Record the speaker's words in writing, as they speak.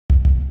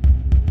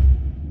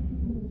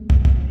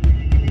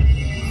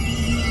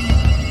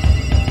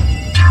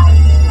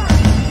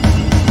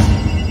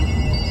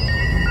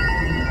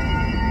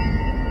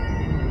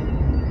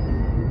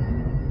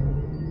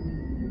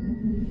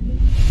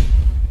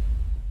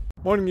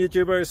Morning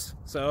YouTubers.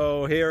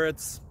 So here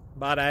it's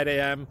about 8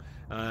 a.m.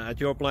 At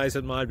your place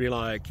it might be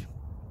like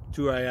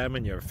 2 a.m.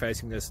 and you're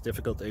facing this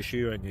difficult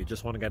issue and you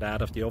just want to get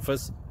out of the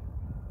office.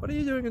 What are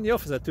you doing in the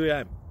office at 2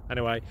 a.m.?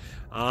 Anyway,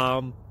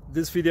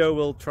 this video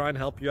will try and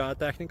help you out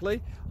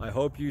technically. I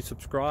hope you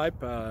subscribe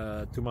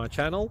to my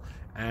channel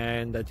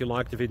and that you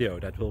like the video.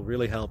 That will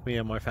really help me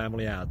and my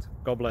family out.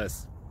 God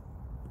bless.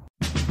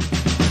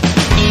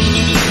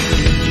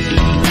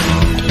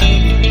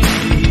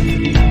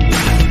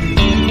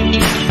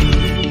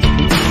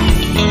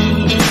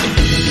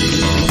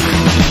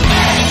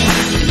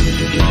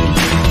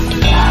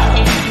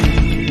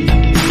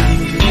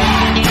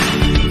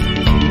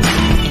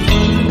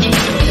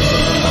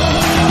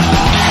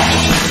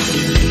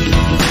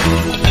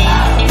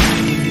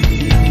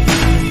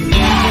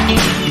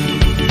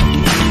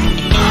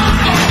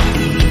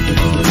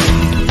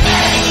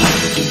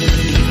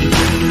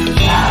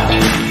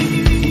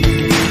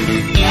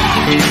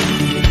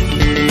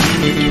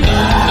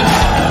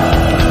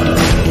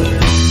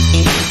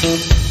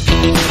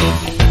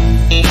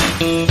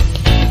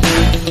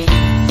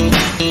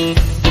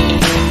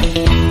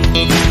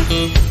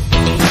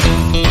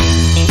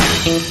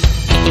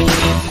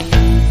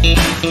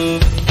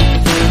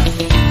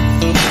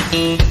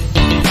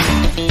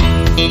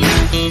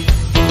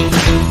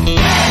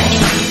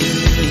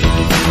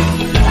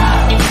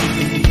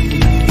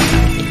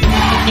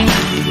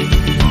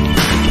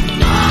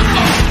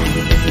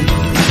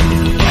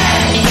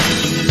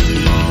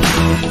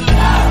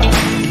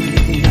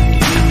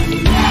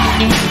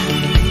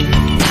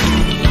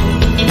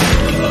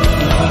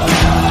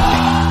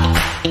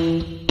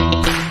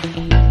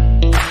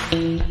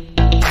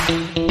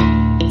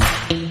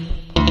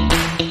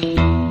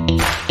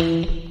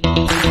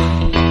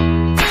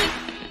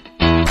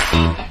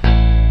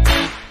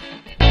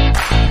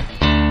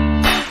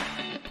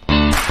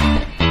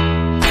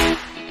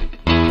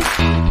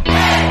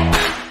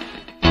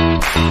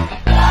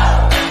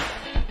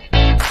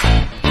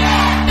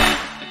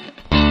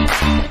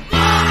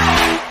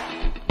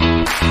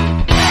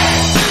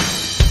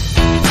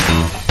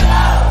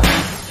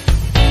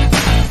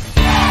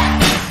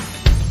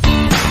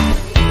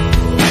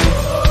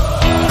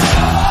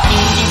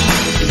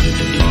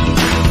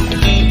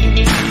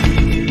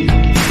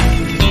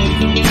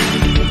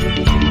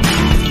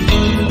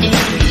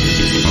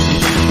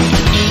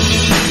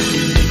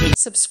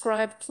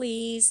 Subscribe,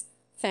 please.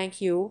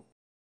 Thank you.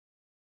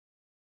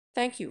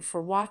 Thank you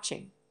for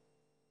watching.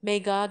 May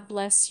God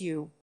bless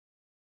you.